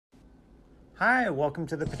Hi, welcome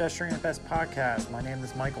to the Pedestrian at Best podcast. My name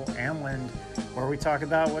is Michael Amland, where we talk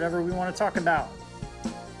about whatever we want to talk about.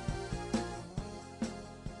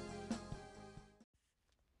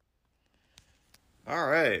 All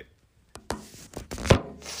right.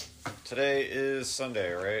 Today is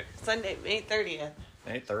Sunday, right? Sunday, May 30th.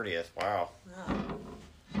 May 30th. Wow.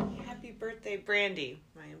 Oh. Happy birthday, Brandy,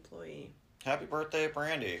 my employee. Happy birthday,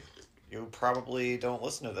 Brandy. You probably don't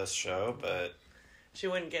listen to this show, but... She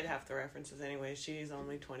wouldn't get half the references anyway. She's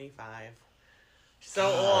only 25. So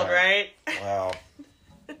old, right? Wow.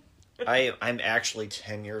 I'm actually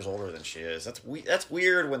 10 years older than she is. That's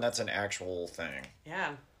weird when that's an actual thing.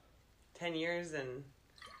 Yeah. 10 years and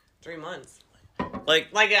 3 months. Like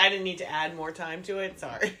I didn't need to add more time to it.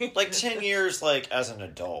 Sorry. 10 years, as an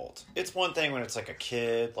adult. It's one thing when it's like a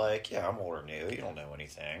kid, yeah, I'm older than you. You don't know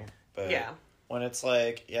anything. But yeah. When it's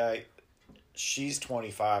she's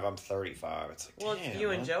 25, I'm 35. It's well,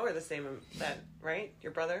 you and Joe are the same, right?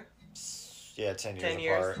 Your brother? Yeah, 10 years 10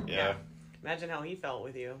 years apart. Yeah. Imagine how he felt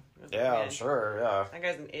with you. Yeah, I'm sure, yeah. That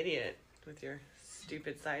guy's an idiot with your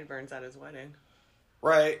stupid sideburns at his wedding.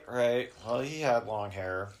 Right. Well, he had long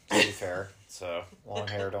hair, to be fair. So, long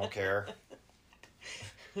hair, don't care.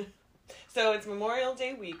 So, it's Memorial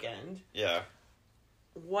Day weekend. Yeah.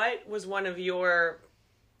 What was one of your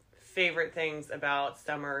favorite things about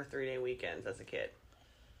summer 3-day weekends as a kid?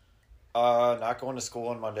 Not going to school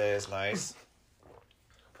on Monday is nice.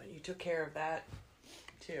 But you took care of that,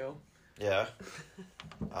 too. Yeah.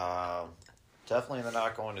 Definitely the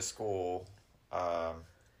not going to school,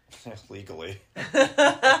 legally.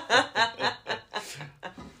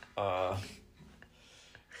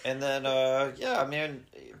 And then,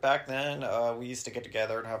 back then, we used to get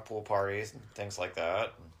together and have pool parties and things like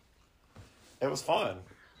that. It was fun.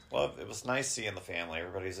 It was nice seeing the family.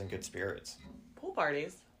 Everybody's in good spirits. Pool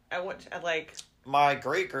parties? My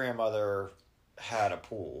great-grandmother had a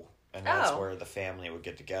pool, and that's Oh. where the family would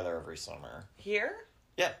get together every summer. Here?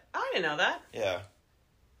 Yeah. I didn't know that. Yeah.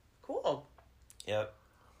 Cool. Yep.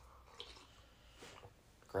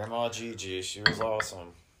 Grandma Gigi, she was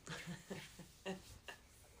awesome.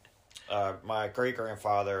 My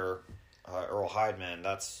great-grandfather, Earl Heidman,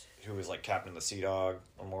 that's who was captain of the Sea Dog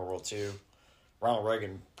in World War II. Ronald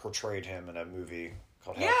Reagan portrayed him in a movie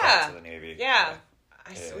called Headcrest to the Navy. Yeah.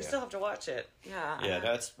 We Yeah. still have to watch it. Yeah. Yeah,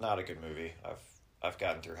 that's not a good movie. I've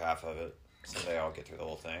gotten through half of it. Someday I'll get through the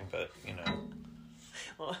whole thing, but,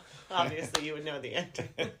 Well, obviously you would know the end.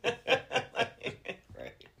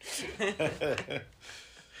 Right.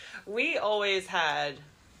 We always had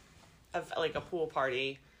a pool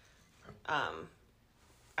party at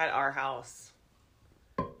our house.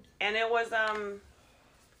 And it was,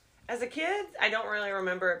 as a kid, I don't really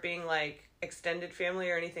remember it being extended family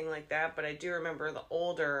or anything like that, but I do remember the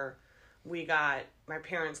older we got, my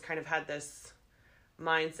parents kind of had this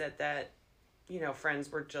mindset that, friends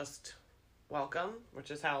were just welcome,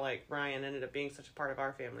 which is how Ryan ended up being such a part of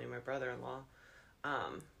our family, my brother-in-law.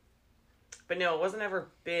 But no, it wasn't ever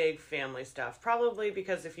big family stuff. Probably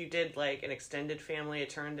because if you did an extended family, it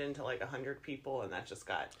turned into 100 people, and that just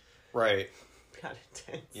got Right.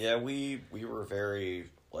 intense. Yeah, we were very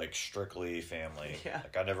strictly family. Yeah.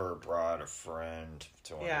 I never brought a friend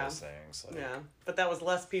to one of those things. Yeah, but that was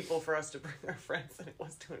less people for us to bring our friends than it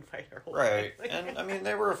was to invite our whole Right, family. and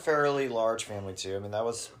they were a fairly large family too. That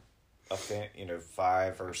was a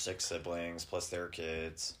 5 or 6 siblings plus their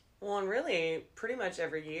kids. Well, and really, pretty much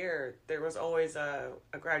every year, there was always a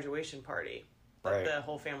graduation party that the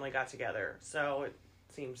whole family got together. So it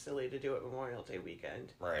seemed silly to do it Memorial Day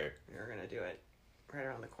weekend. Right. We were going to do it right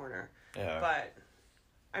around the corner. Yeah. But,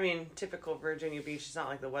 typical Virginia Beach, it's not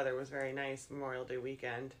like the weather was very nice Memorial Day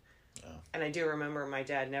weekend. Yeah. And I do remember my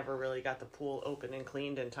dad never really got the pool open and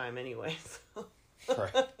cleaned in time anyway. So.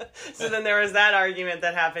 Right. So then there was that argument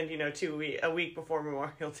that happened, a week before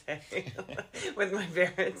Memorial Day with my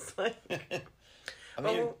parents.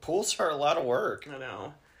 Pools are a lot of work. I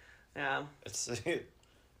know. Yeah. It's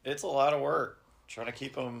a lot of work trying to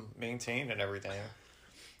keep them maintained and everything.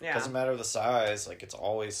 Yeah. Doesn't matter the size. It's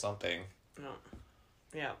always something. No.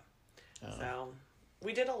 Yeah. So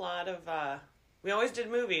we did a lot of. We always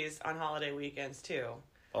did movies on holiday weekends too.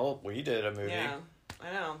 Oh, we did a movie. Yeah,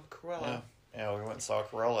 I know. Cruella. Yeah, we went and saw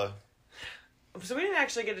Cruella. So we didn't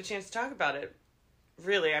actually get a chance to talk about it.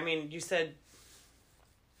 Really, you said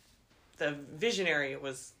the visionary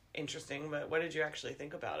was interesting, but what did you actually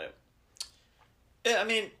think about it? Yeah,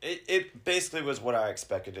 it basically was what I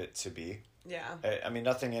expected it to be. Yeah.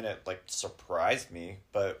 Nothing in it surprised me,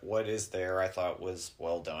 but what is there I thought was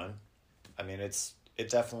well done. It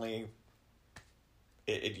definitely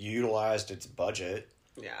it utilized its budget.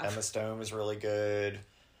 Yeah. Emma Stone was really good.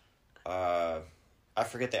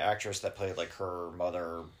 forget the actress that played like her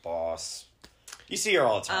mother boss. You see her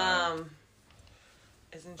all the time.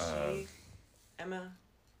 Isn't she Emma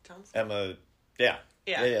Thompson? Emma, yeah.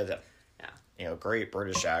 Yeah. Yeah. Yeah. You know, great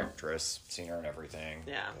British actress. Seen her in everything.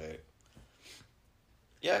 Yeah. But,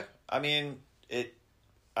 yeah, I mean,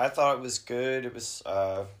 I thought it was good. It was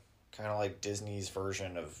kind of like Disney's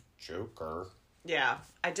version of Joker. Yeah.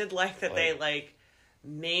 I did like that they, like,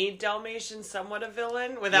 made Dalmatian somewhat a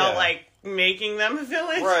villain without, like, making them a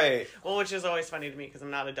villain. Right. Well, which is always funny to me because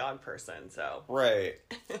I'm not a dog person, so. Right.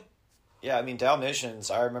 Yeah, I mean,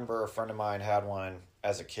 Dalmatians, I remember a friend of mine had one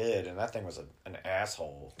as a kid, and that thing was an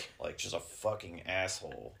asshole. Like, just a fucking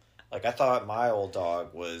asshole. Like, I thought my old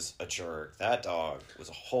dog was a jerk. That dog was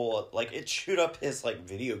a whole... Like, it chewed up his, like,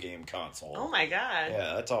 video game console. Oh, my God.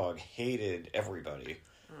 Yeah, that dog hated everybody.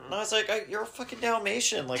 And I was like, you're a fucking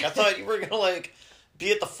Dalmatian. Like, I thought you were gonna, like,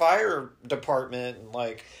 be at the fire department and,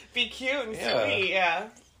 like... Be cute and sweet, yeah.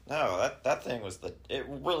 No, that thing was it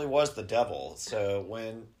really was the devil. So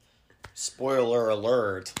when, spoiler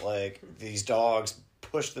alert, like, these dogs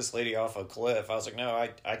pushed this lady off a cliff, I was like, no,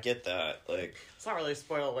 I get that. Like, it's not really a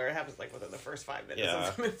spoiler alert. It happens, like, within the first 5 minutes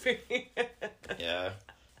of the movie. Yeah.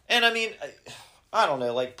 And, I mean, I don't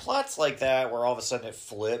know, like, plots like that where all of a sudden it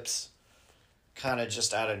flips kind of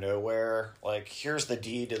just out of nowhere. Like, here's the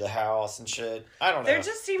deed to the house and shit. I don't know. There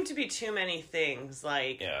just seem to be too many things,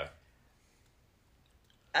 like... Yeah.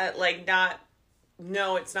 Like, not,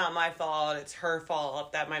 no, it's not my fault, it's her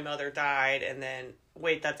fault that my mother died, and then,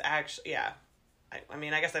 wait, that's actually, yeah. I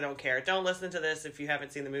mean, I guess I don't care. Don't listen to this if you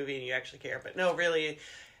haven't seen the movie and you actually care, but no, really,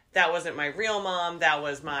 that wasn't my real mom, that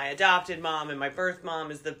was my adopted mom, and my birth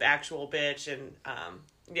mom is the actual bitch, and,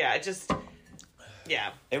 yeah, it just,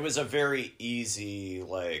 yeah. It was a very easy,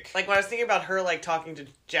 like... Like, when I was thinking about her, like, talking to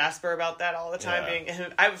Jasper about that all the time, Yeah.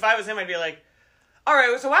 if I was him, I'd be like, all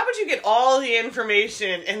right, so why would you get all the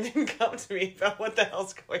information and then come to me about what the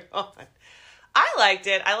hell's going on? I liked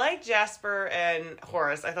it. I liked Jasper and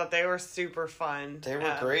Horace. I thought they were super fun. They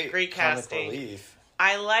were great. Great casting. Comic relief.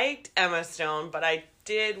 I liked Emma Stone, but I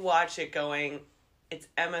did watch it going, it's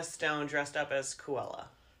Emma Stone dressed up as Cruella.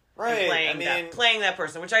 Right. Playing that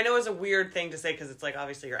person, which I know is a weird thing to say because it's like,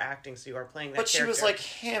 obviously you're acting, so you are playing that But character. she was, like,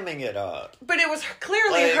 hamming it up. But it was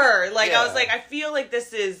clearly Like, her. Like, yeah. I was like, I feel like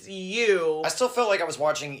this is you. I still felt like I was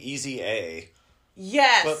watching Easy A.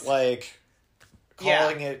 Yes. But, like,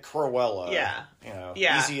 calling it Cruella. Yeah. You know,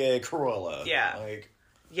 Yeah. Easy A Cruella. Yeah. Like,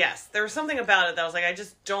 yes. There was something about it that I was like, I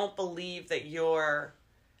just don't believe that you're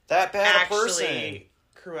that bad a actually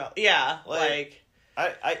person. Cruella. Yeah. Like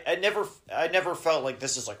I never felt like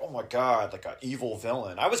this is like, oh my god, like an evil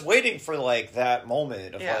villain. I was waiting for like that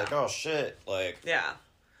moment of like, oh shit, like yeah.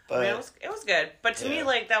 but I mean, it was good, but to me, Yeah.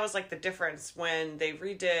 like that was like the difference when they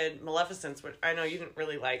redid Maleficent, which I know you didn't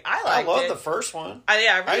really like. I liked it. I loved the first one. I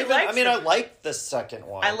really liked. I liked the second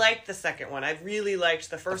one. I liked the second one. I really liked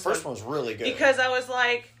the first one. The first one was really good because I was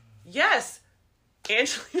like, yes,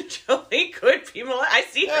 Angelina Jolie could be Maleficent. I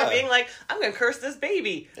see her being like, I'm going to curse this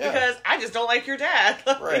baby because I just don't like your dad.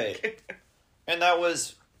 Like, right. And that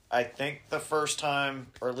was, I think, the first time,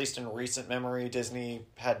 or at least in recent memory, Disney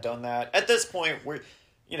had done that. At this point, we're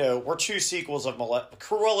 2 sequels of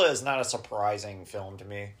Cruella is not a surprising film to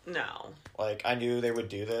me. No. Like, I knew they would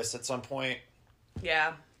do this at some point.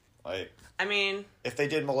 Yeah. Like, I mean, if they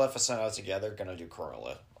did Maleficent out together, they're gonna do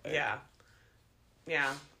Cruella. Like, yeah.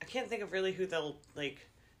 Yeah. I can't think of really who they'll, like,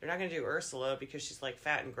 they're not going to do Ursula because she's, like,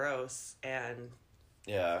 fat and gross, and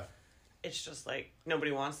yeah. it's just, like,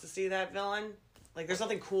 nobody wants to see that villain. Like, there's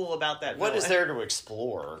nothing cool about that What villain. is there to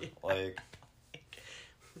explore? Yeah. Like,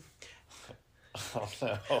 I don't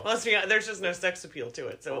know. Well, let's be honest, there's just no sex appeal to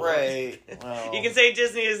it. So Right. Well, you can say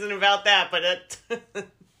Disney isn't about that, but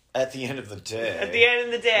at the end of the day. at the end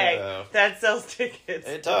of the day, Yeah. that sells tickets.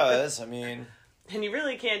 It does. I mean... And you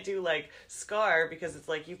really can't do, like, Scar, because it's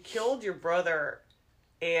like, you killed your brother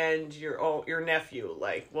and your nephew.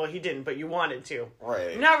 Like, well, he didn't, but you wanted to.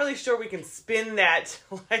 Right. I'm not really sure we can spin that,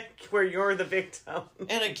 like, where you're the victim.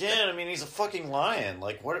 And again, I mean, he's a fucking lion.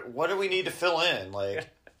 Like, what do we need to fill in? Like,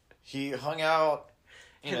 he hung out,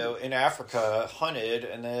 in Africa, hunted,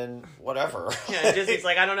 and then whatever. Yeah, Disney's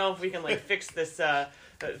like, I don't know if we can, like, fix this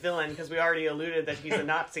villain, because we already alluded that he's a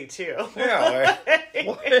Nazi, too. Yeah.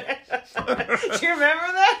 Do you remember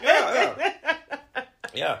that?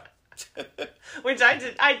 Yeah. Which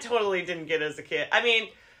I totally didn't get as a kid. I mean,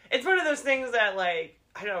 it's one of those things that, like,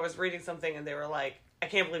 I don't know, I was reading something and they were like, I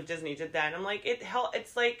can't believe Disney did that. And I'm like,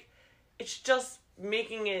 it's like, it's just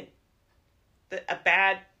making it a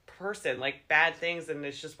bad person, like, bad things, and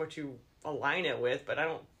it's just what you align it with, but I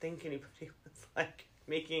don't think anybody was, like,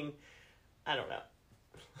 making, I don't know.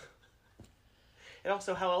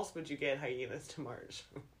 also, how else would you get hyenas to march?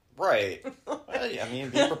 Right. I mean,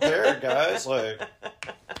 be prepared, guys. Like,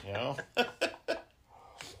 you know.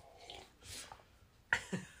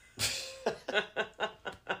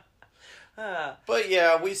 But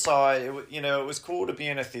yeah, we saw it. It was cool to be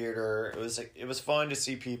in a theater. It was fun to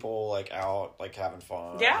see people like out, like having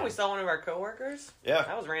fun. Yeah, we saw one of our coworkers. Yeah.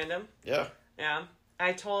 That was random. Yeah. Yeah.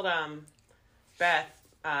 I told Beth,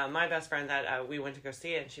 my best friend, that we went to go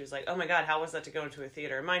see it, and she was like, "Oh my God, how was that to go into a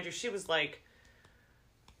theater?" And mind you, she was like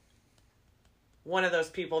one of those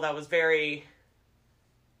people that was very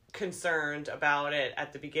concerned about it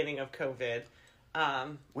at the beginning of COVID.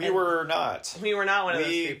 We were not. We were not one of those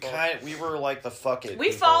people. We were like the fuck it. We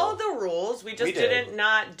people. followed the rules. We just We did. didn't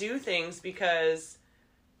not do things because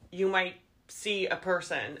you might see a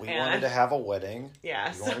person. We wanted to have a wedding.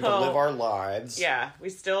 Yeah, We wanted to live our lives. Yeah, we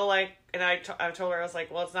still like, and I told her, I was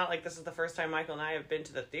like, well, it's not like this is the first time Michael and I have been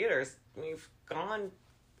to the theaters. We've gone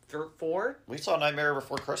through 4. We saw Nightmare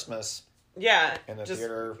Before Christmas Yeah, in the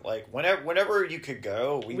theater. Like whenever you could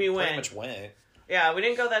go, we pretty went. much went. Yeah, we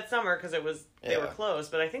didn't go that summer because they were Yeah.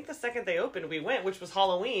 closed. But I think the second they opened, we went, which was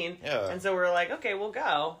Halloween. Yeah. And so we were like, okay, we'll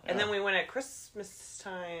go. And Yeah. then we went at Christmas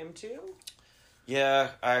time too. Yeah,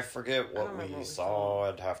 I forget don't what remember we what we saw.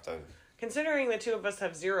 I'd have to. Considering the two of us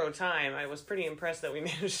have 0 time, I was pretty impressed that we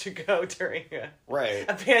managed to go during Right.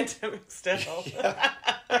 a pandemic still. Yeah.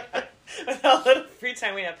 With how little free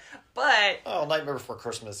time we have. But Oh, Nightmare Before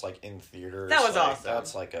Christmas, like in theaters. That was like, awesome.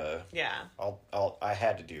 That's like a. yeah, I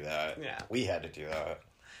had to do that. Yeah. We had to do that.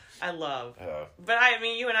 I love. Yeah. But I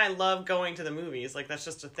mean, you and I love going to the movies. Like, that's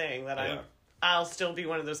just a thing that Yeah. I'll still be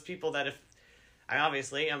one of those people that if I'm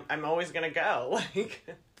always gonna go. Like,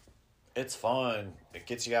 It's fun. It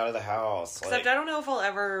gets you out of the house. except I don't know if I'll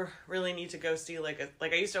ever really need to go see like I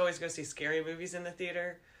used to always go see scary movies in the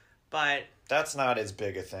theater, but That's not as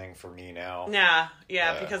big a thing for me now. yeah,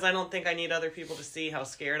 Yeah. because I don't think I need other people to see how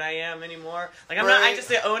scared I am anymore. Like, I'm not. I Right.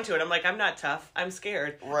 just own to it. I'm like, I'm not tough. I'm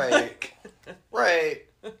scared. Right. Like, Right.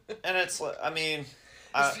 And it's like, I mean,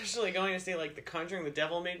 especially going to see like The Conjuring, the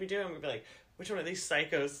devil made me do it. I'm gonna be like, which one of these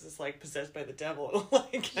psychos is like possessed by the devil?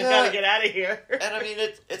 Like, I Yeah. gotta get out of here. and I mean,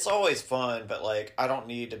 it's always fun, but like, I don't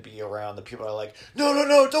need to be around the people that are like,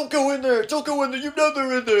 no, don't go in there, you know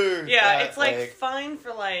they're in there. Yeah, That, it's like fine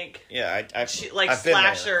for like yeah, like I've been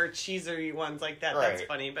there. slasher cheesery ones like that. That's Right.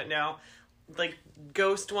 funny, but no, like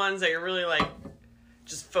ghost ones that you're really like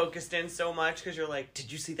just focused in so much because you're like,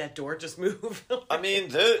 did you see that door just move? I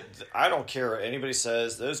mean, I don't care what anybody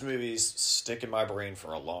says. Those movies stick in my brain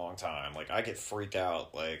for a long time. Like, I get freaked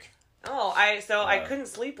out. Like, I couldn't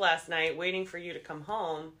sleep last night waiting for you to come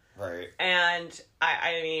home, right. and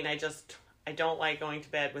I mean, I don't like going to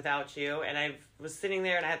bed without you, and I was sitting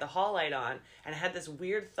there and I had the hall light on, and I had this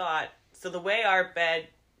weird thought. So the way our bed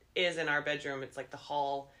is in our bedroom, it's like the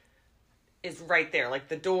hall is right there. Like,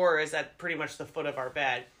 the door is at pretty much the foot of our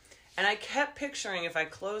bed. And I kept picturing if I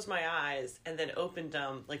closed my eyes and then opened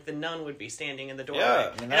them, like the nun would be standing in the doorway.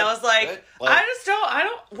 Yeah, I mean, and I was like, I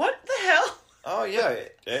don't, what the hell? Oh yeah,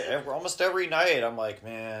 almost every night I'm like,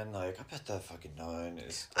 man, like I bet that fucking nun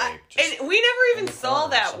is like. Just And we never in even the saw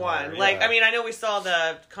corner that somewhere, one. Like, yeah. I mean, I know we saw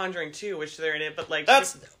the Conjuring 2, which they're in it, but like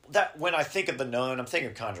That's that. When I think of the nun, I'm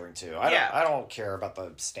thinking of Conjuring 2. Yeah. I don't care about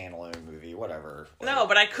the standalone movie, whatever. Like, no,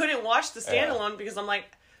 but I couldn't watch the Yeah. standalone because I'm like,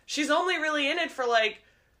 she's only really in it for like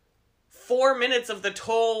 4 minutes of the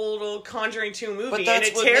total Conjuring 2 movie, But and that's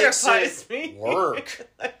it what makes terrifies it me. work.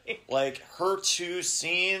 Like, like her 2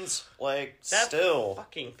 scenes, like that still,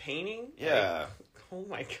 fucking painting. yeah, Oh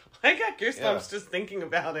my god, I got goosebumps Yeah. just thinking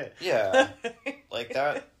about it. yeah, like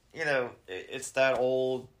that. You know, it's that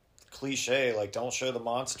old cliche, like don't show the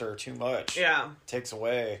monster too much. Yeah. Takes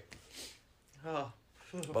away. Oh.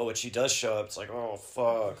 But when she does show up, it's like, oh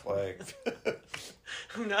fuck, like.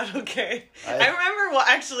 I'm not okay. I remember, well,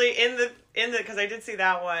 actually, in the because I did see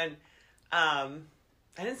that one. I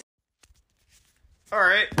didn't see. All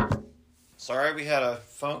right. Sorry, we had a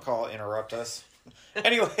phone call interrupt us.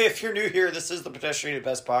 Anyway, if you're new here, this is the Pedestrian at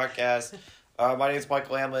Best podcast. My name is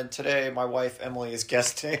Michael Hamlin. Today, my wife Emily is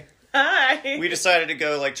guesting. Hi. We decided to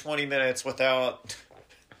go like 20 minutes without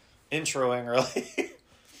introing, really.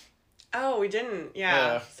 Oh, we didn't.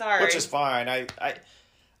 Yeah. Sorry. Which is fine.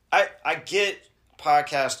 I get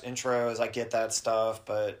podcast intros. I get that stuff,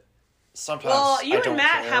 but sometimes Well, you I and don't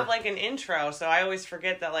Matt care. have like an intro, so I always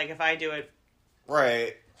forget that like if I do it,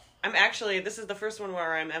 Right. I'm actually this is the first one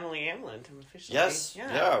where I'm Emily Hamlin. I'm officially. Yes.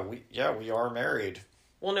 Yeah. We are married.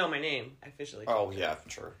 Well, no, my name officially. Oh yeah,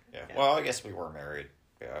 sure. Yeah. Yeah. Well, I guess we were married.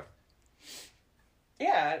 Yeah.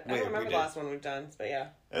 Yeah, I We don't remember did. the last one we've done, but yeah.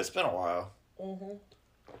 It's been a while. Mm-hmm.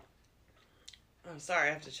 I'm sorry,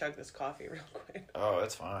 I have to chug this coffee real quick. Oh,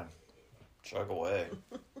 it's fine. Chug away.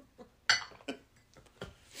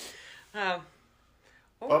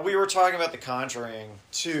 But we were talking about The Conjuring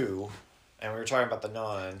 2, and we were talking about The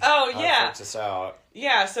Nun. Oh, how yeah. It freaked us out.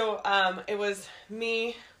 Yeah, so it was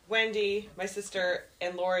me, Wendy, my sister,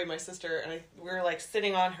 and Lori, my sister, and we were like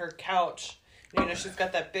sitting on her couch. You know, she's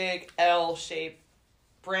got that big L-shaped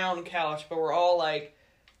brown couch, but we're all like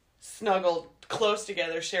snuggled close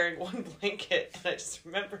together, sharing one blanket. And I just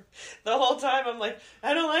remember the whole time I'm like,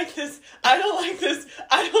 I don't like this. I don't like this.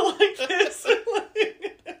 I don't like this.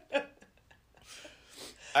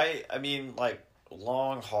 I mean, like,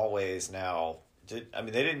 long hallways now, they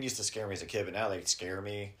didn't used to scare me as a kid, but now they scare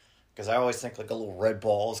me. Because I always think, like, a little red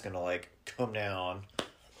ball is going to, like, come down.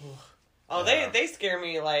 Oh, they scare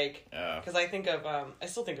me, like, Yeah. because I think of, I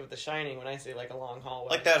still think of The Shining when I see, like, a long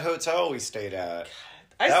hallway. Like that hotel we stayed at.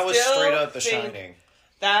 I That was still straight up The think Shining.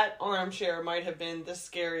 That armchair might have been the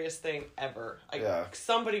scariest thing ever. Yeah.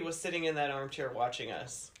 Somebody was sitting in that armchair watching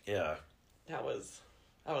us. Yeah. That was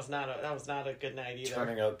not a good night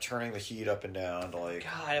either. Turning the heat up and down to, like,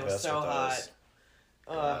 God, it was mess so with us.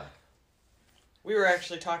 hot. We were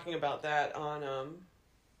actually talking about that on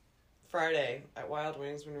Friday at Wild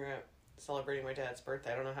Wings when we were celebrating my dad's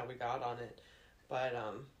birthday. I don't know how we got on it, but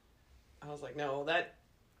I was like, no, that,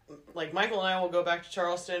 like, Michael and I will go back to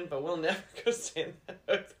Charleston, but we'll never go stay in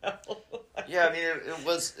that hotel. Yeah, I mean,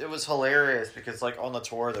 it was hilarious because, like, on the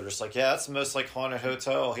tour, they're just like, yeah, that's the most, like, haunted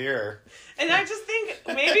hotel here. And I just think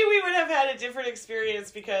maybe we would have had a different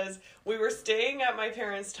experience because we were staying at my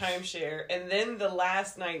parents' timeshare, and then the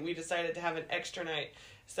last night we decided to have an extra night.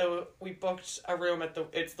 So we booked a room at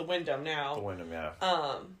it's the Wyndham now. The Wyndham, yeah.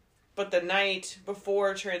 But the night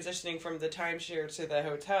before transitioning from the timeshare to the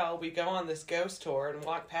hotel, we go on this ghost tour and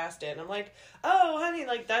walk past it, and I'm like, oh, honey,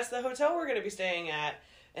 like, that's the hotel we're going to be staying at.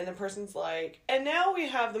 And the person's like, and now we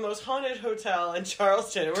have the most haunted hotel in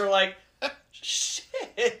Charleston. And we're like,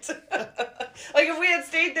 shit. Like, if we had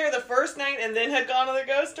stayed there the first night and then had gone to the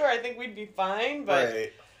ghost tour, I think we'd be fine. But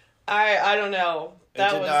right. I don't know. It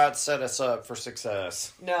did not set us up for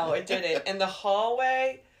success. No, it didn't. And the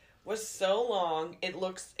hallway was so long, it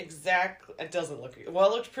doesn't look, well,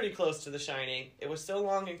 it looked pretty close to The Shining. It was so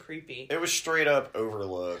long and creepy. It was straight up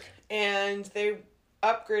Overlook. And they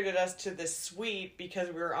upgraded us to this suite because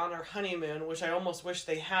we were on our honeymoon, which I almost wish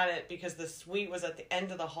they had it because the suite was at the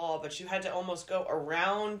end of the hall, but you had to almost go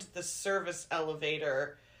around the service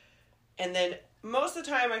elevator. And then most of the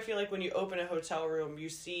time, I feel like when you open a hotel room, you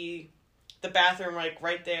see the bathroom, like,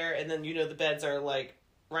 right there, and then, you know, the beds are, like,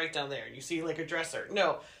 right down there, and you see, like, a dresser.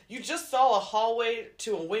 No, you just saw a hallway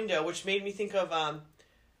to a window, which made me think of,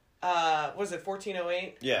 was it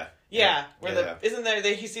 1408? Yeah. Yeah, isn't there,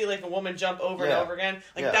 you see, like, a woman jump over and over again?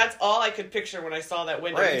 Like, that's all I could picture when I saw that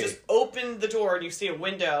window. Right. You just open the door and you see a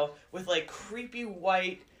window with, like, creepy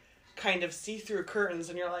white kind of see-through curtains,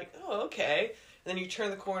 and you're like, oh, okay. And then you turn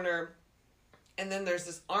the corner, and then there's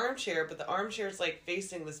this armchair, but the armchair's, like,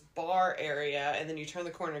 facing this bar area, and then you turn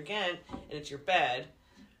the corner again, and it's your bed.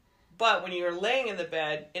 But when you're laying in the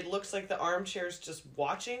bed, it looks like the armchair's just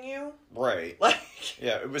watching you. Right. Like,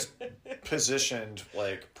 yeah, it was positioned,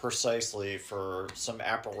 like, precisely for some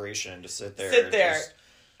apparition to sit there. Just,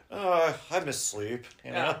 I miss sleep,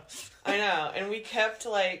 you know? I know. And we kept,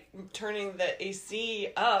 like, turning the AC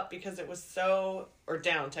up because it was or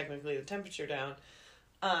down, technically, the temperature down.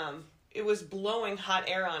 It was blowing hot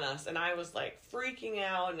air on us, and I was, like, freaking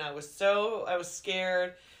out, and I was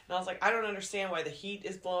scared. And I was like, I don't understand why the heat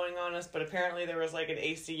is blowing on us, but apparently there was, like, an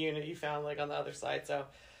AC unit you found, like, on the other side, so,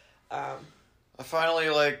 I finally,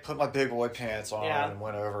 like, put my big boy pants on and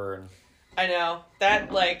went over and... I know.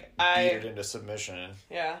 That, like, beat it into submission.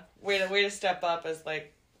 Yeah. Way to step up as,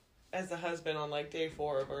 like, as the husband on, like, day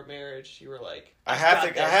 4 of our marriage. You were like... I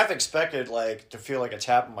have expected, like, to feel, like, a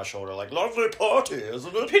tap on my shoulder, like, lovely party,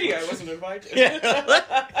 isn't it? Pity I wasn't invited.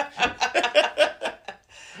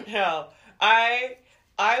 No.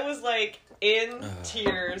 I was, like, in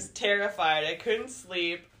tears, terrified. I couldn't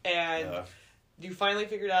sleep, and you finally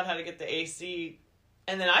figured out how to get the AC,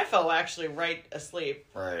 and then I fell actually right asleep.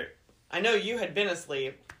 Right. I know you had been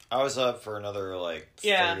asleep. I was up for another, like,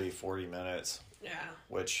 30, 40 minutes. Yeah.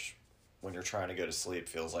 Which, when you're trying to go to sleep,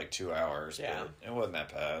 feels like 2 hours. Yeah. But it wasn't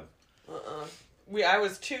that bad. I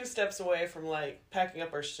was 2 steps away from, like, packing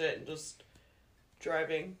up our shit and just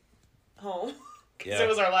driving home. Because it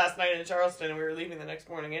was our last night in Charleston, and we were leaving the next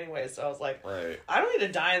morning anyway, so I was like, I don't need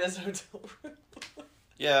to die in this hotel room.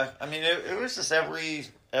 Yeah, I mean, it was just every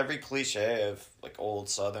cliche of, like, old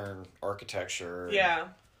Southern architecture. Yeah.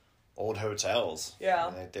 Old hotels. Yeah.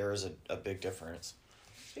 I mean, there is a big difference.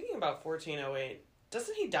 Speaking about 1408,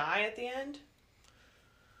 doesn't he die at the end?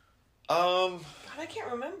 Um, God, I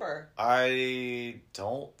can't remember. I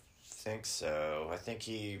don't think so. I think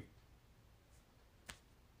he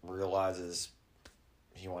realizes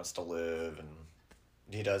he wants to live, and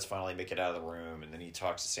he does finally make it out of the room, and then he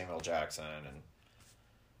talks to Samuel Jackson, and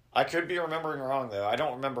I could be remembering wrong, though. I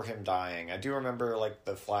don't remember him dying. I do remember, like,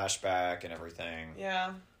 the flashback and everything.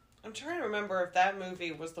 Yeah. I'm trying to remember if that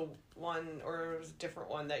movie was the one, or it was a different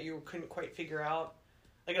one that you couldn't quite figure out.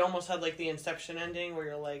 Like, it almost had, like, the Inception ending, where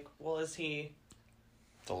you're like, well, is he...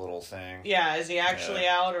 The little thing. Yeah, is he actually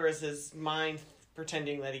out, or is his mind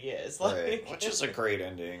pretending that he is? Like, Right, which is a great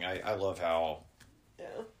ending. I love how yeah.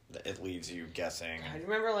 it leaves you guessing. I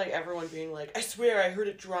remember, like, everyone being like, I swear I heard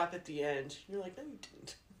it drop at the end. You're like, no, you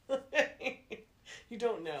didn't. You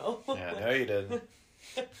don't know. Yeah, no, you didn't.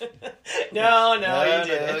 No, you No,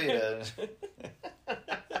 didn't. you didn't.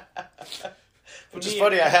 Which is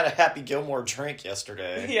funny, I had a Happy Gilmore drink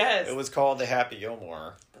yesterday. Yes. It was called the Happy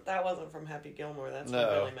Gilmore. But that wasn't from Happy Gilmore. That's from No.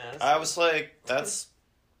 Billy Madison. I was like, that's...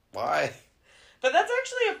 Why? But that's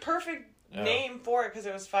actually a perfect Yeah. name for it, because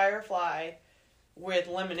it was Firefly with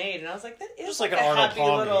lemonade, and I was like, that is Just like an a Arnold happy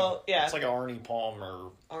Palmer. little... Yeah. It's like an Arnie Palmer.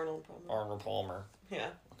 Arnold Palmer. Arnold Palmer. Yeah.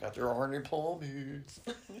 Got your Arnie Palmies.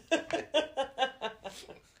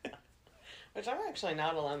 Which I'm actually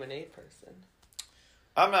not a lemonade person.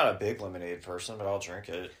 I'm not a big lemonade person, but I'll drink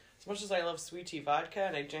it. As much as I love sweet tea vodka,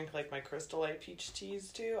 and I drink like my Crystal Light peach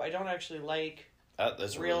teas too, I don't actually like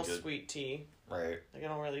That's real really good. sweet tea. Right. Like, I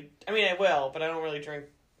don't really... I mean, I will, but I don't really drink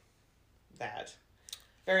that.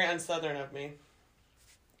 Very unsouthern of me.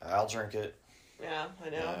 I'll drink it. Yeah, I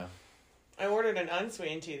know. Yeah. I ordered an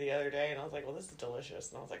unsweetened tea the other day, and I was like, well, this is delicious.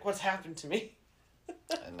 And I was like, what's happened to me?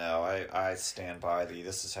 And no, I stand by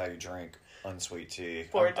this is how you drink unsweet tea.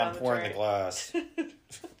 Pour it down I'm the pouring drain. the glass.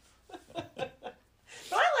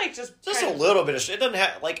 But I like just Just kind a little bit of shit. It doesn't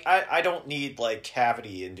have, like, I don't need, like,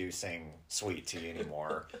 cavity-inducing sweet tea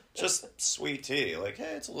anymore. Just sweet tea. Like,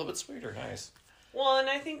 hey, it's a little bit sweeter. Nice. Well, and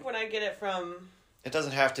I think when I get it from... It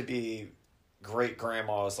doesn't have to be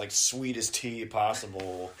great-grandma's, like, sweetest tea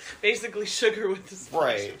possible. basically sugar with the splash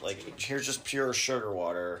Right. of Like, tea. here's just pure sugar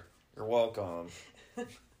water. You're welcome.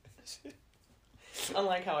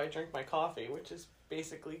 Unlike how I drink my coffee, which is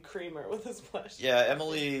basically creamer with a splash. Yeah,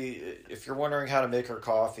 Emily, if you're wondering how to make her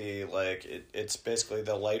coffee, like, it's basically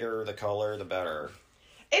the lighter the color, the better.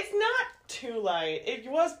 It's not too light. It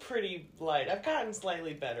was pretty light. I've gotten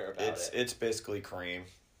slightly better about it. It's basically cream.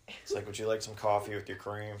 It's like, would you like some coffee with your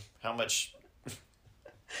cream? How much?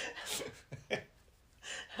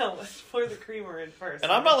 How much? Pour the creamer in first.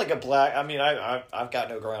 And I'm not like a black. I mean, I've got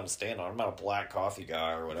no ground to stand on. I'm not a black coffee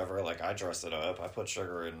guy or whatever. Like, I dress it up. I put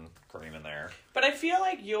sugar and cream in there. But I feel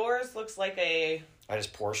like yours looks like a... I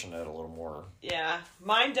just portion it a little more. Yeah.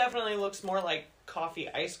 Mine definitely looks more like coffee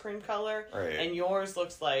ice cream color. Right. And yours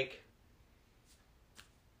looks like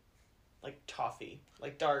toffee.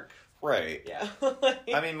 Like dark. Right. Yeah.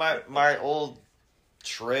 I mean, my old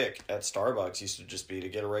trick at Starbucks used to just be to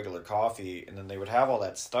get a regular coffee, and then they would have all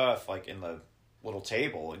that stuff, like, in the little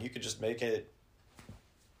table, and you could just make it...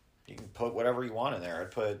 You can put whatever you want in there. I'd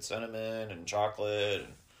put cinnamon and chocolate,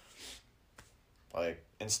 and, like,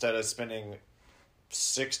 instead of spending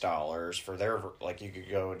 $6 for their... Like, you could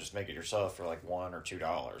go and just make it yourself for, like, $1 or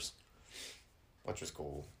 $2, which was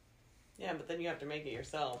cool. Yeah, but then you have to make it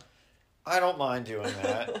yourself. I don't mind doing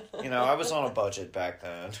that. You know, I was on a budget back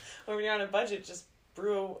then. Or when you're on a budget, just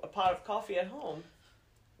brew a pot of coffee at home.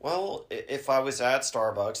 Well, if I was at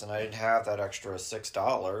Starbucks and I didn't have that extra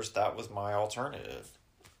 $6, that was my alternative.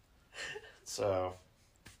 So,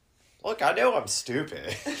 look, I know I'm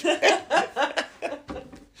stupid.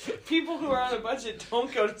 People who are on a budget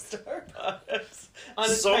don't go to Starbucks. On a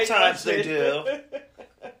tight Sometimes they budget.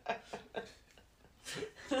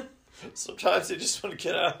 do. Sometimes they just want to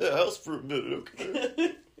get out of the house for a minute,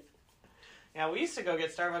 okay? Yeah, we used to go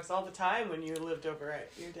get Starbucks all the time when you lived over at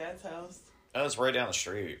your dad's house. That was right down the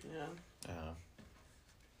street. Yeah. Yeah.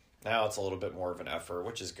 Now it's a little bit more of an effort,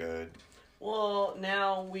 which is good. Well,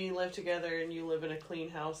 now we live together and you live in a clean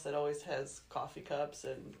house that always has coffee cups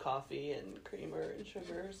and coffee and creamer and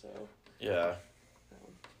sugar, so... Yeah.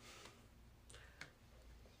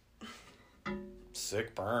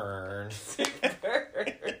 Sick burn.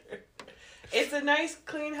 It's a nice,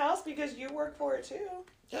 clean house because you work for it, too.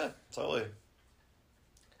 Yeah, totally.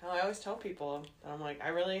 I always tell people, I'm like, I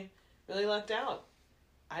really, really lucked out.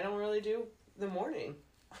 I don't really do the morning.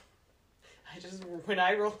 When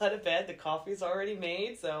I roll out of bed, the coffee's already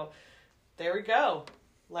made, so there we go.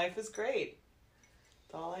 Life is great.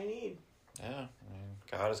 That's all I need. Yeah, I mean,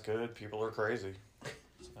 God is good, people are crazy.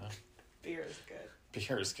 So, Beer is good.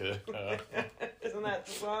 beer is good. Isn't that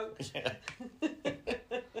the song? Yeah.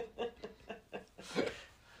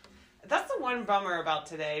 one bummer about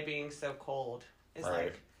today being so cold is Right.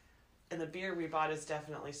 like, and the beer we bought is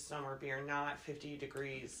definitely summer beer, not 50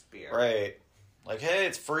 degrees beer. Right. Like, hey,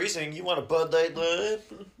 it's freezing. You want a Bud Light Light?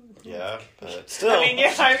 Yeah, but still. I mean,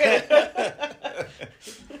 yeah, I'm gonna.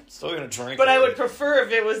 Still gonna drink But it. I would prefer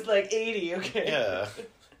if it was like 80. Okay. Yeah.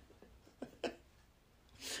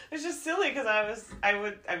 It's just silly because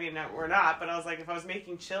I mean, no, we're not, but I was like, if I was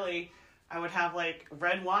making chili, I would have like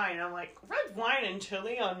red wine. I'm like, red wine and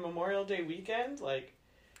chili on Memorial Day weekend? Like,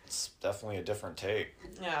 It's definitely a different take.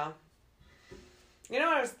 yeah. You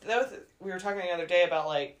know, we were talking the other day about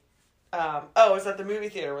like, it was at the movie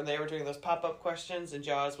theater when they were doing those pop-up questions, and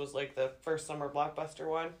Jaws was like the first summer blockbuster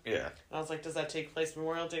one. Yeah. And I was like, does that take place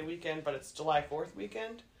Memorial Day weekend, but it's July 4th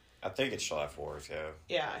weekend? I think it's July 4th, yeah.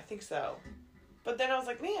 Yeah, I think so. But then I was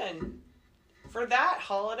like, man, for that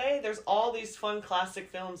holiday, there's all these fun classic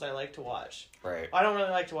films I like to watch. Right. I don't really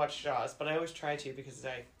like to watch Jaws, but I always try to because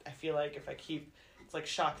I feel like if I keep, it's like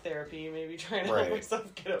shock therapy, maybe trying to help Right.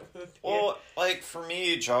 myself get over the theater. Well, like, for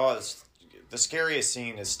me, Jaws, the scariest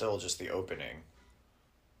scene is still just the opening.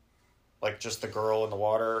 Like, just the girl in the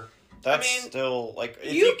water. That's still, like...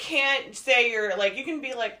 You can't say you're, like, you can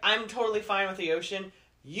be like, I'm totally fine with the ocean.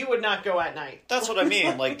 You would not go at night. That's what I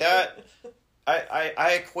mean. Like, that...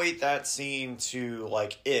 I equate that scene to,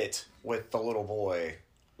 like, It with the little boy.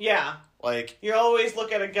 Yeah. Like... You always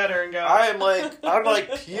look at a gutter and go... I'm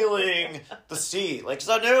like peeling the seat. Like, 'cause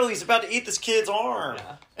I know he's about to eat this kid's arm.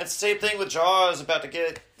 Yeah. It's the same thing with Jaws about to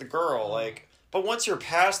get the girl. Like, but once you're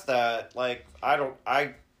past that, like,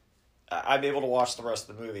 I'm able to watch the rest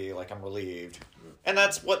of the movie, like, I'm relieved. And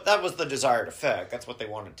that was the desired effect. That's what they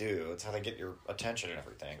want to do. It's how they get your attention and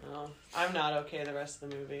everything. Oh, I'm not okay the rest of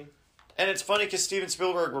the movie. And it's funny because Steven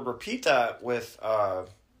Spielberg would repeat that with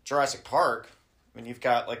Jurassic Park. I mean, you've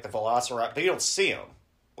got, like, the Velociraptor, but you don't see them,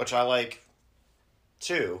 which I like,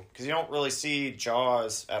 too, because you don't really see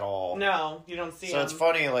Jaws at all. No, you don't see So him. it's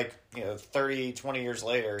funny, like, 30, 20 years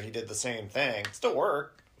later, he did the same thing. Still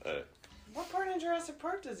worked, but... What part in Jurassic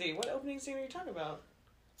Park does he? What opening scene are you talking about?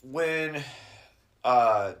 When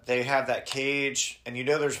they have that cage, and you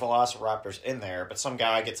know there's Velociraptors in there, but some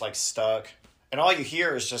guy gets, like, stuck, and all you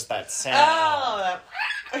hear is just that sound. Oh,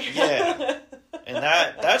 that... Yeah. And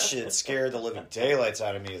that shit scared the living daylights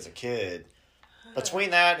out of me as a kid.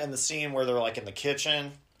 Between that and the scene where they're, like, in the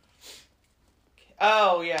kitchen.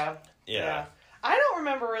 Oh, yeah. Yeah. I don't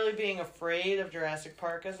remember really being afraid of Jurassic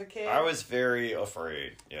Park as a kid. I was very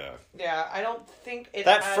afraid, yeah. Yeah, I don't think it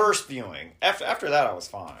That had... first viewing. After that, I was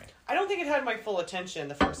fine. I don't think it had my full attention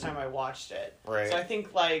the first time I watched it. Right. So I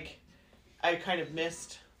think, like, I kind of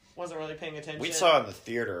missed... Wasn't really paying attention. We saw it in the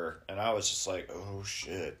theater, and I was just like, oh,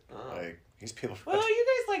 shit. Oh. Like, these people... Well, you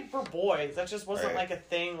guys, like, were boys. That just wasn't, Right. like, a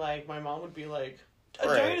thing. Like, my mom would be like, a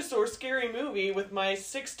Right. dinosaur scary movie with my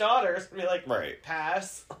 6 daughters. I'd be like, Right.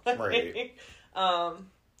 pass. Right.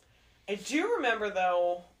 I do remember,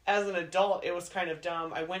 though, as an adult, it was kind of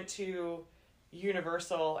dumb. I went to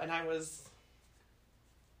Universal, and I was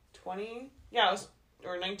 20? Yeah, I was...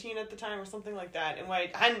 or 19 at the time, or something like that. And when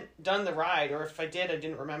I hadn't done the ride, or if I did, I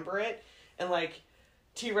didn't remember it. And, like...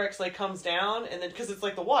 T-Rex, like, comes down, and then, because it's,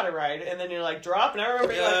 like, the water ride, and then you're, like, drop, and I remember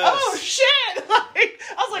being like, oh, shit! Like,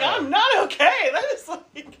 I was like, Yeah. I'm not okay! That is,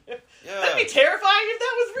 like, Yeah. that'd be terrifying if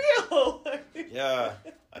that was real! Yeah.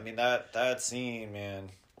 I mean, that scene, man.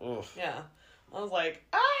 Oof. Yeah. I was like,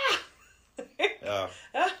 ah! Yeah.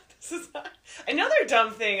 Ah, this is another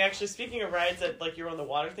dumb thing, actually, speaking of rides that, like, you're on the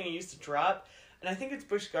water thing, you used to drop, and I think it's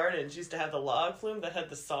Busch Gardens used to have the log flume that had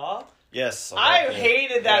the saw. Yes. I like it.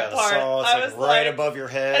 hated that the part. saw is, I like, was right like- above your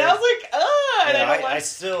head. And I was like, ugh! And Yeah, I don't I like...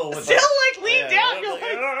 still would Still, like, lean yeah, down. I You're was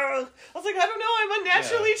like, "Ugh." I was like, I don't know, I'm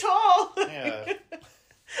unnaturally tall. Yeah.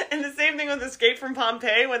 And the same thing with Escape from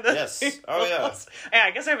Pompeii when the Yes. Oh, yeah. Yeah,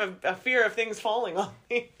 I guess I have a fear of things falling on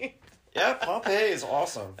me. Yeah, Pompeii is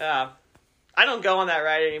awesome. Yeah. I don't go on that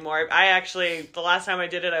ride anymore. I actually, the last time I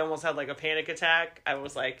did it, I almost had like a panic attack. I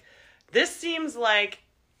was like, this seems like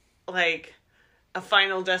a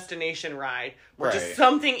Final Destination ride where just Right.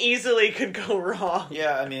 something easily could go wrong.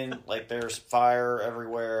 Yeah, I mean, like, there's fire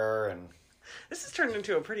everywhere, and This has turned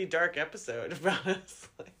into a pretty dark episode about us,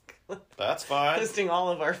 like, that's fine. listing all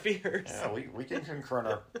of our fears. Yeah, we can confront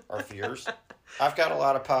our fears. I've got a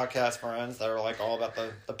lot of podcast friends that are, like, all about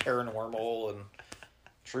the paranormal and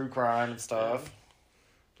true crime and stuff.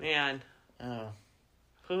 Man. Yeah.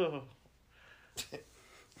 Ooh.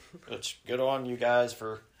 Which, good on you guys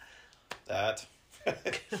for that.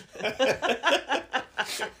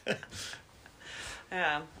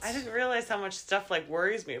 Yeah, I didn't realize how much stuff like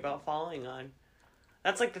worries me about falling on.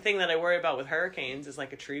 That's like the thing that I worry about with hurricanes is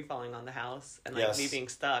like a tree falling on the house and like Yes. me being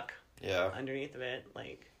stuck Yeah. underneath of it,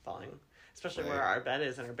 like falling. especially Right. where our bed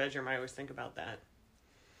is in our bedroom. I always think about that.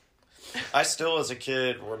 I still, as a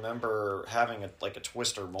kid, remember having a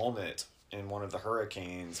Twister moment in one of the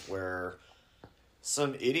hurricanes where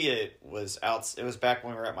some idiot was out. It was back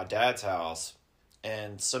when we were at my dad's house,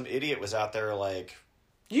 and some idiot was out there like,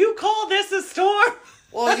 You call this a storm?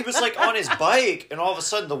 well, he was like on his bike, and all of a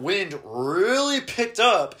sudden the wind really picked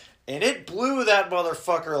up, and it blew that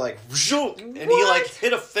motherfucker like, and he like What?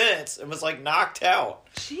 hit a fence and was like knocked out.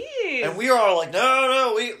 Jeez. And we were all like,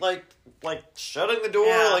 no, we like shutting the door,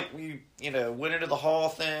 Yeah. like we, went into the hall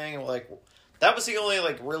thing, and like, that was the only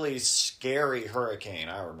like really scary hurricane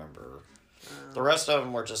I remember. The rest of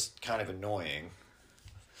them were just kind of annoying.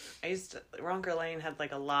 Ronker Lane had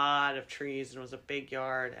like a lot of trees and it was a big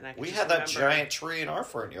yard, and I could We just had that remember- giant tree in our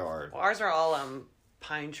front yard. Well, ours are all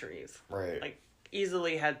pine trees. Right. Like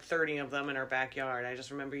easily had 30 of them in our backyard. I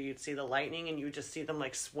just remember you'd see the lightning and you would just see them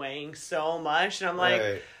like swaying so much, and I'm like,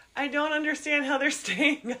 Right. I don't understand how they're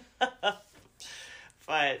staying up.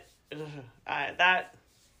 But I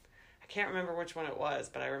can't remember which one it was,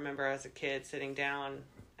 but I remember as a kid sitting down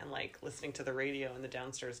and like listening to the radio in the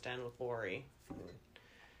downstairs den with Lori.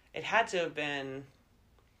 It had to have been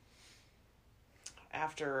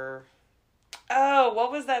after. Oh,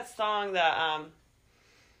 what was that song that oh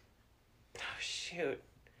shoot.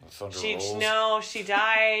 Thunder She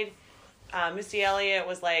died. Missy Elliott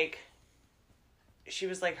was like, she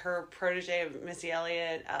was like her protege of Missy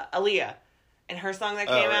Elliott, Aaliyah, and her song that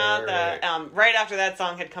came out. Right after that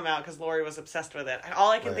song had come out, because Lori was obsessed with it. All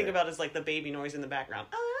I can think about is like the baby noise in the background.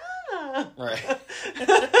 Right.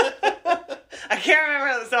 I can't remember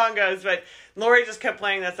how the song goes, but Lori just kept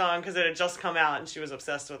playing that song because it had just come out and she was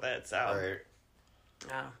obsessed with it. So,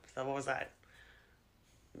 Right. So what was that?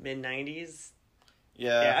 Mid-90s?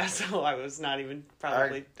 Yeah. Yeah, so I was not even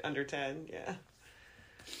probably under 10. Yeah.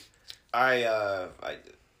 I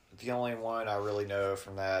the only one I really know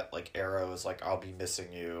from that like era was like, I'll be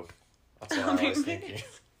missing you. That's what I was thinking.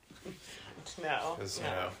 No. Because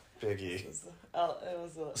no. Biggie. It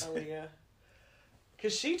was Aaliyah.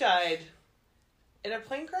 Because she died in a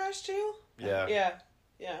plane crash too? Yeah. Yeah.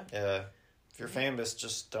 Yeah. If you're famous,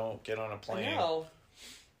 just don't get on a plane. No.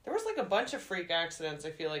 There was like a bunch of freak accidents.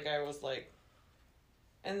 I feel like I was like,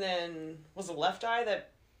 and then was a Left Eye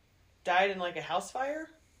that died in like a house fire?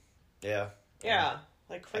 Yeah. Yeah.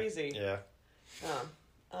 Like crazy. Yeah.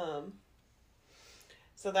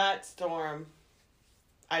 So that storm,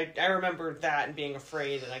 I remember that and being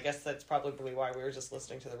afraid, and I guess that's probably why we were just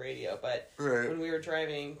listening to the radio. But Right. when we were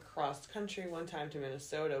driving cross country one time to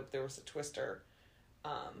Minnesota, there was a twister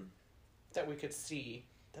that we could see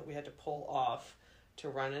that we had to pull off to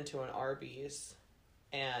run into an Arby's.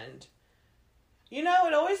 And,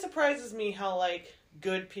 it always surprises me how, like,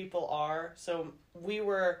 good people are. So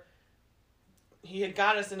he had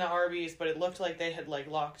got us into Arby's, but it looked like they had, like,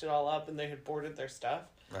 locked it all up and they had boarded their stuff.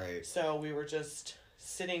 Right. So we were just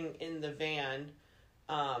sitting in the van.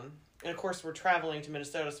 And of course we're traveling to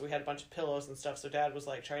Minnesota, so we had a bunch of pillows and stuff. So Dad was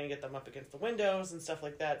like trying to get them up against the windows and stuff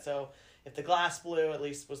like that. So if the glass blew, at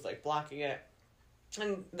least was like blocking it.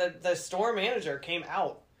 And the store manager came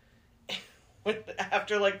out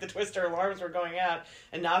after like the twister alarms were going out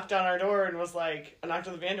and knocked on our door and was like, knocked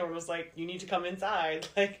on the van door and was like, you need to come inside.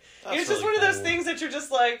 Like, That's it was just really one of those cool. things that you're just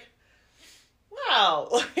like, wow.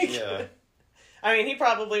 Like, Yeah. I mean, he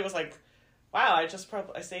probably was like, wow,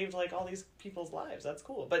 I saved like all these people's lives. That's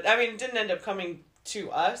cool. But I mean, it didn't end up coming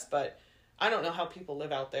to us, but I don't know how people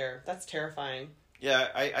live out there. That's terrifying. Yeah,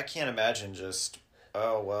 I can't imagine just,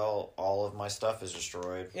 oh, well, all of my stuff is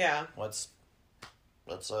destroyed. Yeah. Let's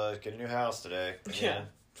get a new house today. Yeah.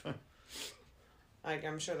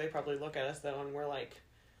 I'm sure they probably look at us though and we're like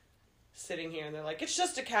sitting here and they're like, it's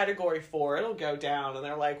just a category 4, it'll go down. And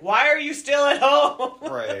they're like, why are you still at home?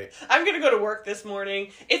 Right. I'm going to go to work this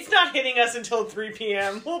morning. It's not hitting us until 3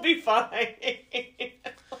 p.m. We'll be fine.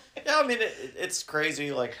 Yeah, I mean, it's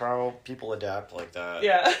crazy, like, how people adapt like that.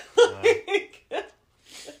 Yeah.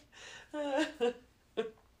 It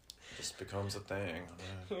just becomes a thing.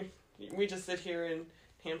 We just sit here in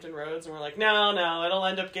Hampton Roads and we're like, no, it'll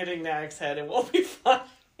end up getting Nag's Head and we'll be fine.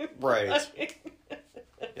 Right.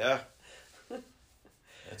 Yeah.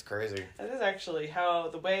 It's crazy. That is actually how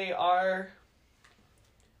the way our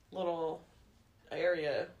little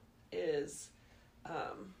area is,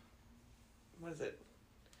 what is it?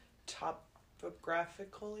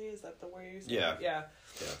 Topographically, is that the word you say? Yeah. Yeah.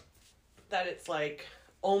 Yeah. That it's like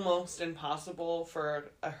almost impossible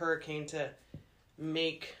for a hurricane to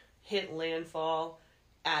hit landfall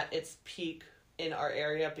at its peak in our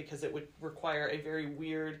area because it would require a very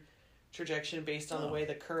weird trajectory based on the way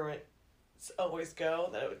the currents always go.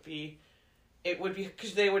 It would be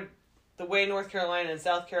because the the way North Carolina and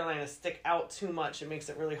South Carolina stick out too much, it makes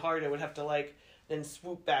it really hard. It would have to like then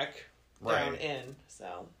swoop back down in.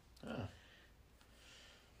 So. Yeah.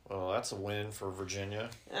 Well, that's a win for Virginia.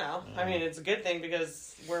 Yeah, I mean, it's a good thing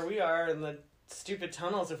because where we are in the stupid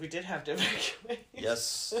tunnels, if we did have to evacuate.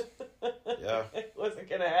 Yes. Yeah. It wasn't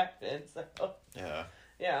going to happen, so. Yeah.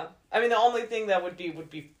 Yeah. I mean, the only thing that would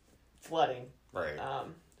be flooding. Right.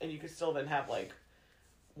 And you could still then have, like,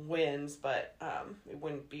 winds, but it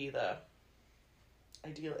wouldn't be the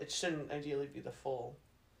ideal. It shouldn't ideally be the full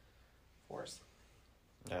force.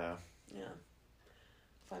 Yeah. Yeah.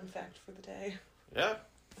 Fun fact for the day. Yeah.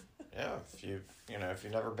 Yeah, if you've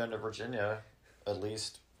never been to Virginia, at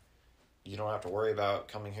least you don't have to worry about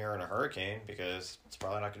coming here in a hurricane because it's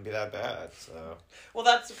probably not going to be that bad. So. Well,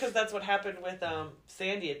 that's because that's what happened with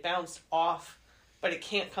Sandy. It bounced off, but it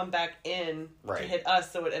can't come back in to hit us,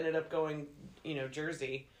 so it ended up going,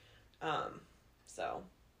 Jersey. So.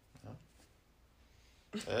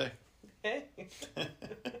 Hey. Hey.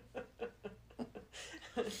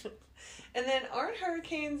 And then aren't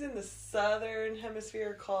hurricanes in the southern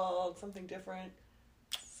hemisphere called something different?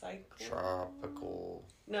 Tropical.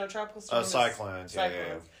 No, tropical storms. Cyclones. Yeah.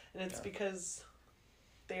 And it's because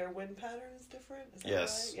their wind pattern is different? Is that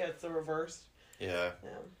yes. right? Yeah, it's the reverse. Yeah.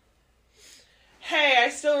 Hey, I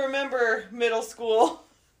still remember middle school.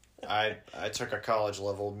 I took a college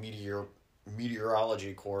level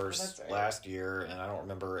meteorology course last year, and I don't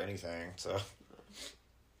remember anything, so.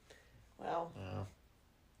 Well. Yeah.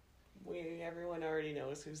 Everyone already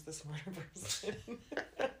knows who's the smarter person.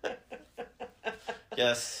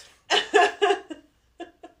 Yes.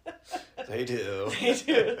 They do. They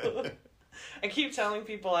do. I keep telling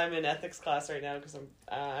people I'm in ethics class right now because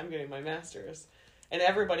I'm getting my master's, and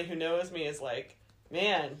everybody who knows me is like,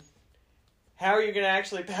 "Man, how are you going to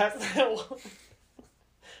actually pass that one?"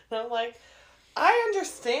 And I'm like, I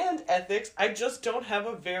understand ethics. I just don't have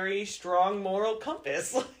a very strong moral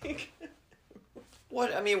compass. Like.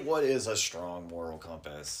 What is a strong moral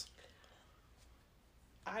compass?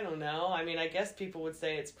 I don't know. I mean, I guess people would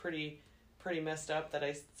say it's pretty messed up that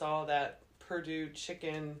I saw that Purdue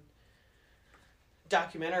chicken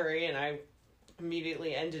documentary and I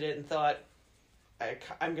immediately ended it and thought,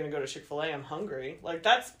 I'm going to go to Chick-fil-A. I'm hungry. Like,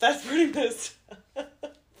 that's pretty messed up.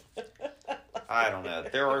 I don't know.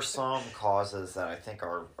 There are some causes that I think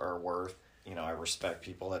are worth, I respect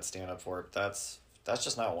people that stand up for it. That's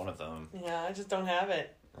just not one of them. Yeah, I just don't have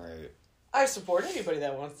it. Right. I support anybody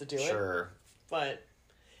that wants to do it. Sure. But,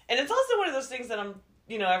 and it's also one of those things that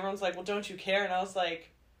everyone's like, well, don't you care? And I was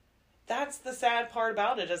like, that's the sad part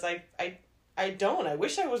about it is I don't. I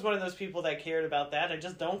wish I was one of those people that cared about that. I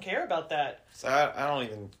just don't care about that. So I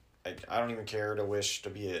don't even care to wish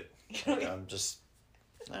to be it. I'm just,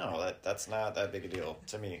 no, that's not that big a deal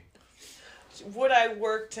to me. Would I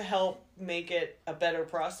work to help make it a better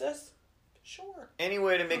process? Sure. Any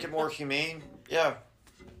way to make it more humane? Yeah.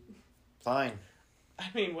 Fine. I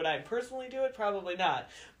mean, would I personally do it? Probably not.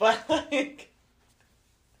 But, like...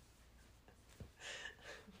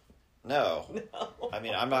 No. I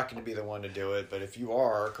mean, I'm not going to be the one to do it, but if you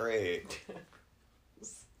are, great.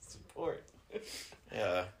 Support.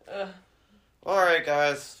 Yeah. All right,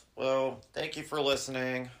 guys. Well, thank you for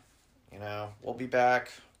listening. We'll be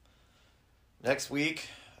back next week.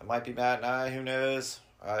 It might be Matt and I. Who knows?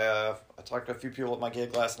 I talked to a few people at my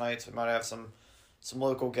gig last night, so we might have some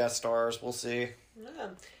local guest stars. We'll see. Yeah.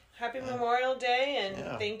 Happy Memorial Day,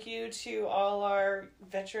 and thank you to all our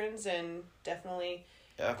veterans, and definitely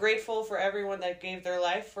grateful for everyone that gave their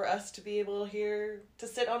life for us to be able to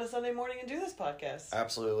sit on a Sunday morning and do this podcast.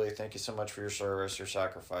 Absolutely. Thank you so much for your service, your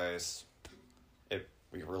sacrifice.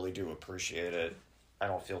 We really do appreciate it. I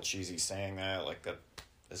don't feel cheesy saying that. Like, that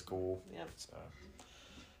is cool. Yeah. So.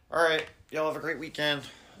 All right. Y'all have a great weekend.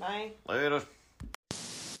 Bye. Later.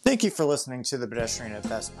 Thank you for listening to the Pedestrian at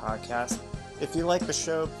Best podcast. If you like the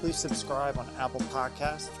show, please subscribe on Apple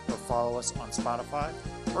Podcasts or follow us on Spotify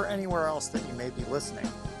or anywhere else that you may be listening.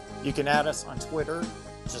 You can add us on Twitter,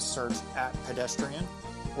 just search @pedestrian,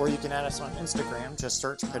 or you can add us on Instagram, just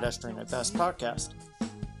search Pedestrian at Best podcast.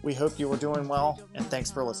 We hope you are doing well, and thanks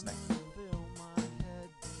for listening.